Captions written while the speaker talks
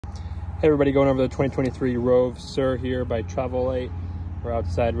Hey everybody, going over the 2023 Rove SUR here by Travel Light. We're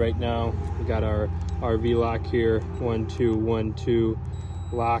outside right now. We got our RV lock here. 1 2 1 2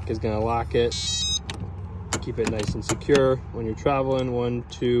 lock is gonna lock it. Keep it nice and secure when you're traveling. 1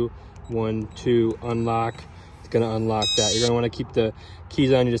 2 1 2 unlock. It's gonna unlock that. You're gonna want to keep the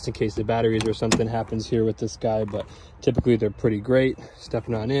keys on you just in case the batteries or something happens here with this guy, but typically they're pretty great.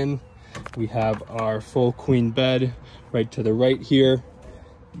 Stepping on in, we have our full queen bed right to the right here.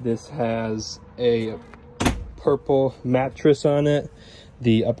 This has a purple mattress on it,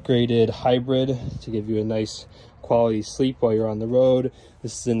 the upgraded hybrid to give you a nice quality sleep while you're on the road.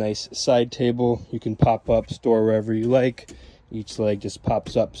 This is a nice side table. You can pop up, store wherever you like. Each leg just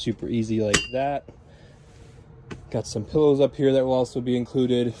pops up super easy like that. Got some pillows up here that will also be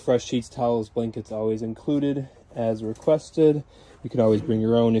included. Fresh sheets, towels, blankets always included as requested. You can always bring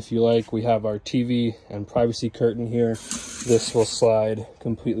your own if you like. We have our TV and privacy curtain here. This will slide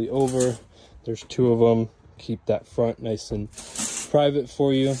completely over. There's 2 of them. Keep that front nice and private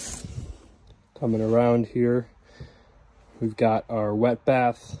for you. Coming around here, we've got our wet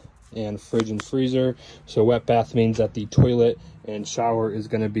bath and fridge and freezer. So wet bath means that the toilet and shower is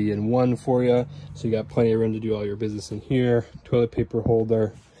going to be in one for you. So you got plenty of room to do all your business in here. Toilet paper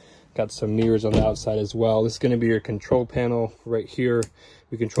holder. Got some mirrors on the outside as well. This is going to be your control panel right here.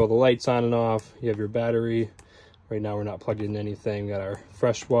 You control the lights on and off. You have your battery. Right now we're not plugged into anything. We got our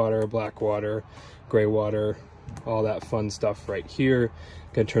fresh water, black water, gray water, all that fun stuff right here.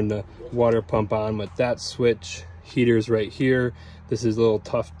 Gonna turn the water pump on with that switch. Heaters right here. This is a little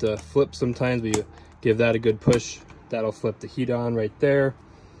tough to flip sometimes, but you give that a good push. That'll flip the heat on right there.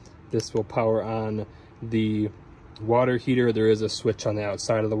 This will power on the water heater. There is a switch on the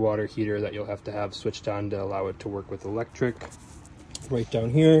outside of the water heater that you'll have to have switched on to allow it to work with electric. Right down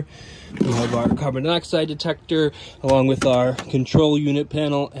here we have our carbon dioxide detector along with our control unit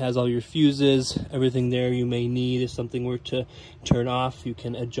panel. It has all your fuses, everything there you may need. If something were to turn off, you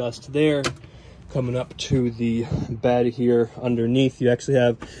can adjust there. Coming up to the bed here underneath, you actually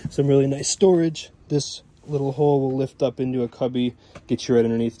have some really nice storage. This little hole will lift up into a cubby, get you right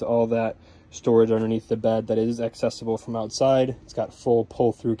underneath to all that storage underneath the bed that is accessible from outside. It's got full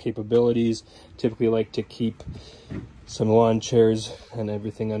pull-through capabilities. Typically like to keep some lawn chairs and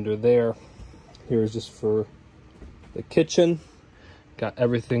everything under there. Here is just for the kitchen. Got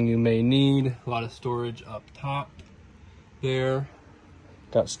everything you may need. A lot of storage up top there.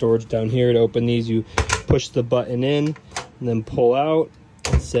 Got storage down here. To open these, you push the button in and then pull out.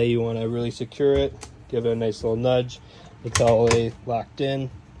 Let's say you want to really secure it. Give it a nice little nudge. It's all locked in.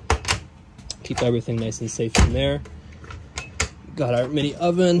 Keep everything nice and safe in there. Got our mini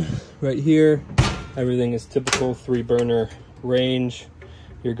oven right here. Everything is typical 3-burner range.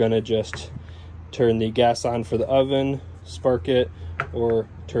 You're gonna just turn the gas on for the oven, spark it, or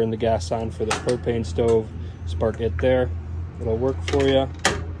turn the gas on for the propane stove, spark it there. It'll work for you.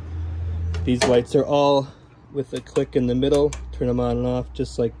 These lights are all with a click in the middle. Turn them on and off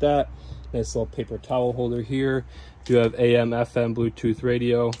just like that. Nice little paper towel holder here. You have AM, FM, Bluetooth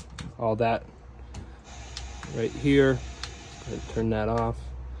radio, all that right here. Turn that off.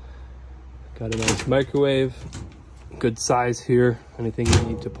 Got a nice microwave, good size here. Anything you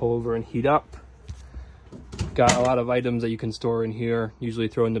need to pull over and heat up. Got a lot of items that you can store in here. Usually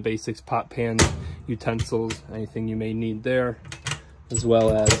throw in the basics, pot pans, utensils, anything you may need there, as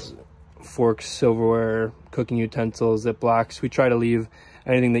well as forks, silverware, cooking utensils, Ziplocs. We try to leave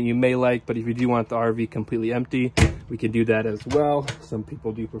anything that you may like, but if you do want the RV completely empty, we can do that as well. Some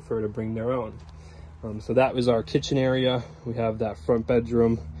people do prefer to bring their own. So that was our kitchen area. We have that front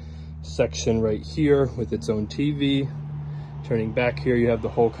bedroom section right here with its own TV. Turning back here, you have the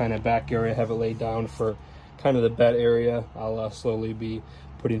whole kind of back area. Have it laid down for kind of the bed area. I'll slowly be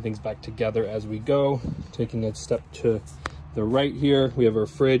putting things back together as we go. Taking a step to the right here, we have our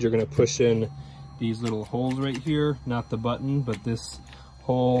fridge. You're going to push in these little holes right here, not the button, but this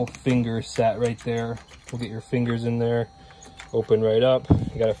whole finger set right there. We'll get your fingers in there, open right up.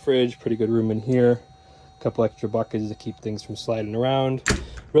 You got a fridge, pretty good room in here. A couple extra buckets to keep things from sliding around.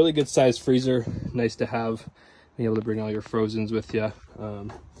 Really good size freezer, nice to have, being able to bring all your frozens with you.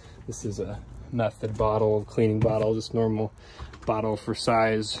 This is a method bottle, cleaning bottle, just normal bottle for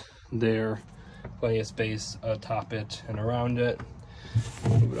size there. Plenty of space atop it and around it.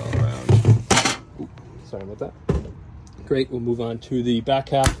 Move it all around. Ooh, sorry about that. Great, we'll move on to the back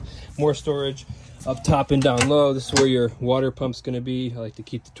half. More storage up top and down low. This is where your water pump's going to be. I like to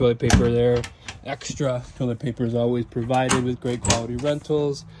keep the toilet paper there. Extra toilet paper is always provided with great quality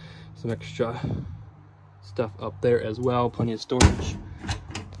rentals. Some extra stuff up there as well. Plenty of storage.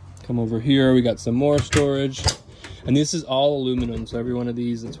 Come over here, we got some more storage. And this is all aluminum, so every one of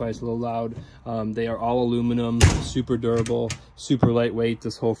these, that's why it's a little loud. They are all aluminum, super durable, super lightweight.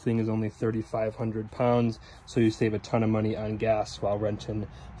 This whole thing is only 3,500 pounds, so you save a ton of money on gas while renting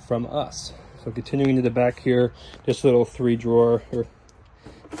from us. So continuing to the back here, this little 3-drawer or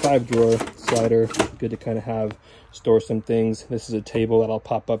 5-drawer slider, good to kind of have, store some things. This is a table that I'll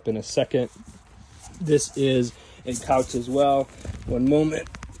pop up in a second. This is a couch as well. One moment,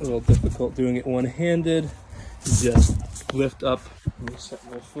 a little difficult doing it one-handed. Just lift up. Let me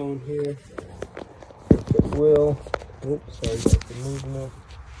set my phone here. If it will. Oops, sorry about the movement.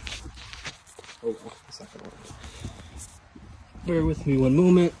 Oh, the second one. Bear with me one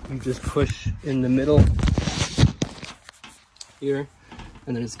moment. You just push in the middle here,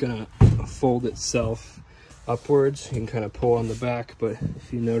 and then it's gonna fold itself upwards. You can kind of pull on the back, but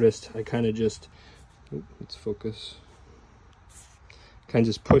if you noticed, I kind of just, let's focus. Kind of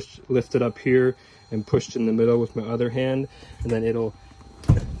just pushed, lifted up here and pushed in the middle with my other hand, and then it'll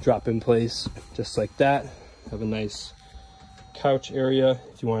drop in place just like that. Have a nice couch area.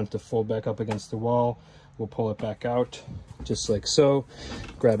 If you want it to fold back up against the wall, we'll pull it back out just like so.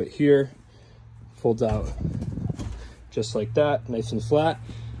 Grab it here, folds out just like that, nice and flat.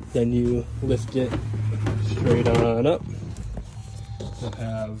 Then you lift it straight on up. We'll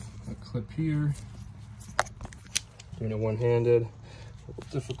have a clip here. Doing it one-handed, a little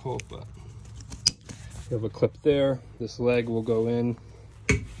difficult, but you have a clip there. This leg will go in.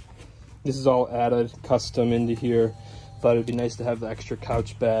 This is all added custom into here. Thought it'd be nice to have the extra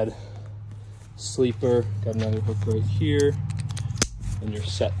couch bed. Sleeper, got another hook right here, and you're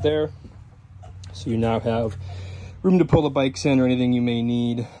set there. So you now have room to pull the bikes in or anything you may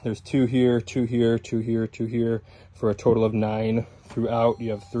need. There's 2 here, 2 here, 2 here, 2 here, for a total of 9 throughout.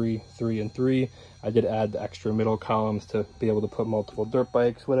 You have 3, 3, and 3. I did add the extra middle columns to be able to put multiple dirt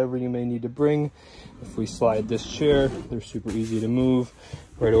bikes, whatever you may need to bring. If we slide this chair, they're super easy to move.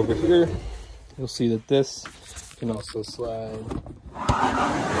 Right over here, you'll see that this can also slide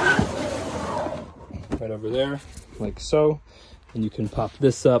right over there, like so. And you can pop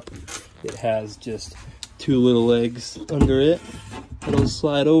this up. It has just 2 little legs under it. It'll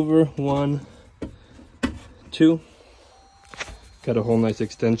slide over, 1, 2. Got a whole nice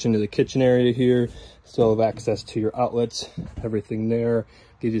extension to the kitchen area here. Still have access to your outlets, everything there.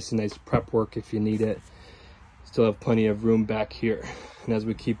 Gives you some nice prep work if you need it. Still have plenty of room back here. And as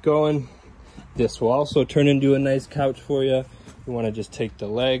we keep going, this will also turn into a nice couch for you. You want to just take the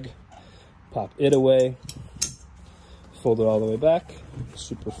leg, pop it away, fold it all the way back.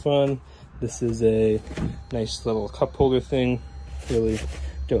 Super fun. This is a nice little cup holder thing. Really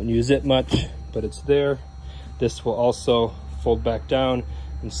don't use it much, but it's there. This will also fold back down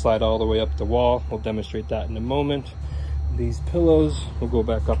and slide all the way up the wall. We'll demonstrate that in a moment. These pillows will go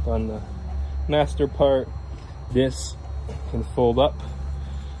back up on the master part. This can fold up,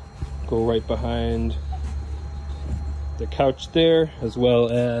 go right behind the couch there, as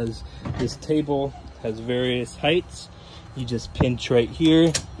well as this table has various heights. You just pinch right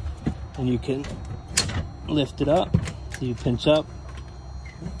here and you can lift it up. So you pinch up,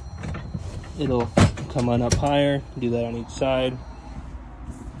 it'll come on up higher. Do that on each side.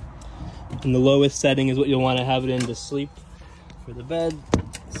 And the lowest setting is what you'll want to have it in to sleep for the bed.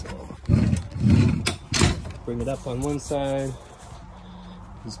 So bring it up on one side,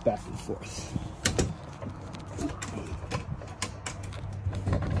 just back and forth.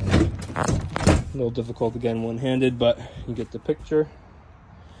 A little difficult again one-handed, but you get the picture.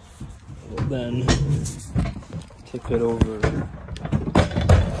 We'll then tip it over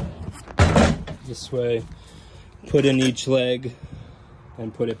this way, put in each leg,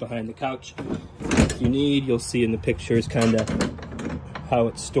 and put it behind the couch. If you need, you'll see in the pictures kind of how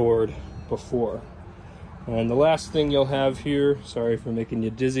it's stored before. And the last thing you'll have here, sorry for making you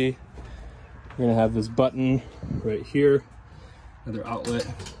dizzy, you're gonna have this button right here, another outlet.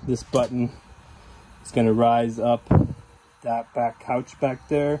 This button is gonna rise up that back couch back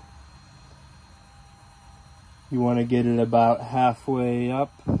there. You wanna get it about halfway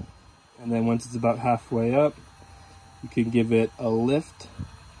up, and then once it's about halfway up, you can give it a lift.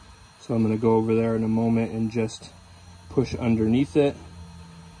 So I'm gonna go over there in a moment and just push underneath it.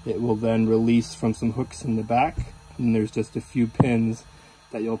 It will then release from some hooks in the back, and there's just a few pins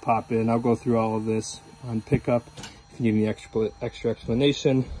that you'll pop in. I'll go through all of this on pickup if you need any extra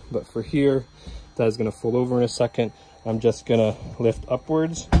explanation, but for here, that is gonna fold over in a second. I'm just gonna lift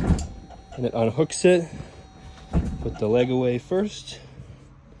upwards and it unhooks it. Put the leg away first.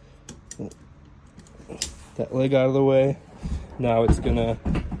 That leg out of the way. Now it's gonna,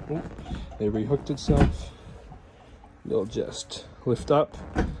 it rehooked itself. It'll just lift up,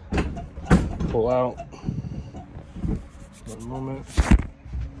 pull out, One moment.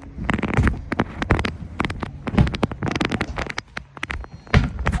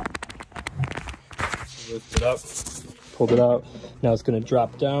 Lift it up, pulled it out. Now it's going to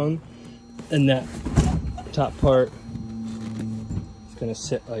drop down, and that top part is going to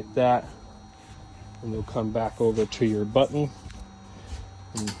sit like that, and you'll come back over to your button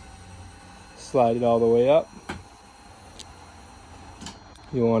and slide it all the way up.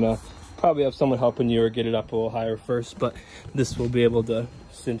 You want to probably have someone helping you or get it up a little higher first, but this will be able to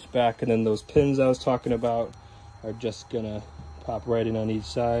cinch back, and then those pins I was talking about are just going to pop right in on each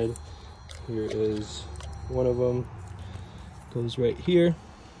side. Here is one of them, goes right here,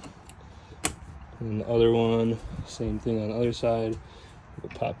 and the other one, same thing on the other side, will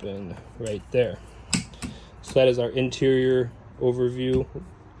pop in right there. So that is our interior overview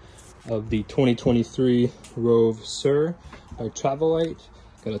of the 2023 Rove SUR by Travelite.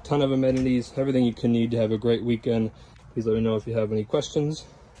 Got a ton of amenities, everything you can need to have a great weekend. Please let me know if you have any questions.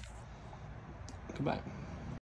 Goodbye.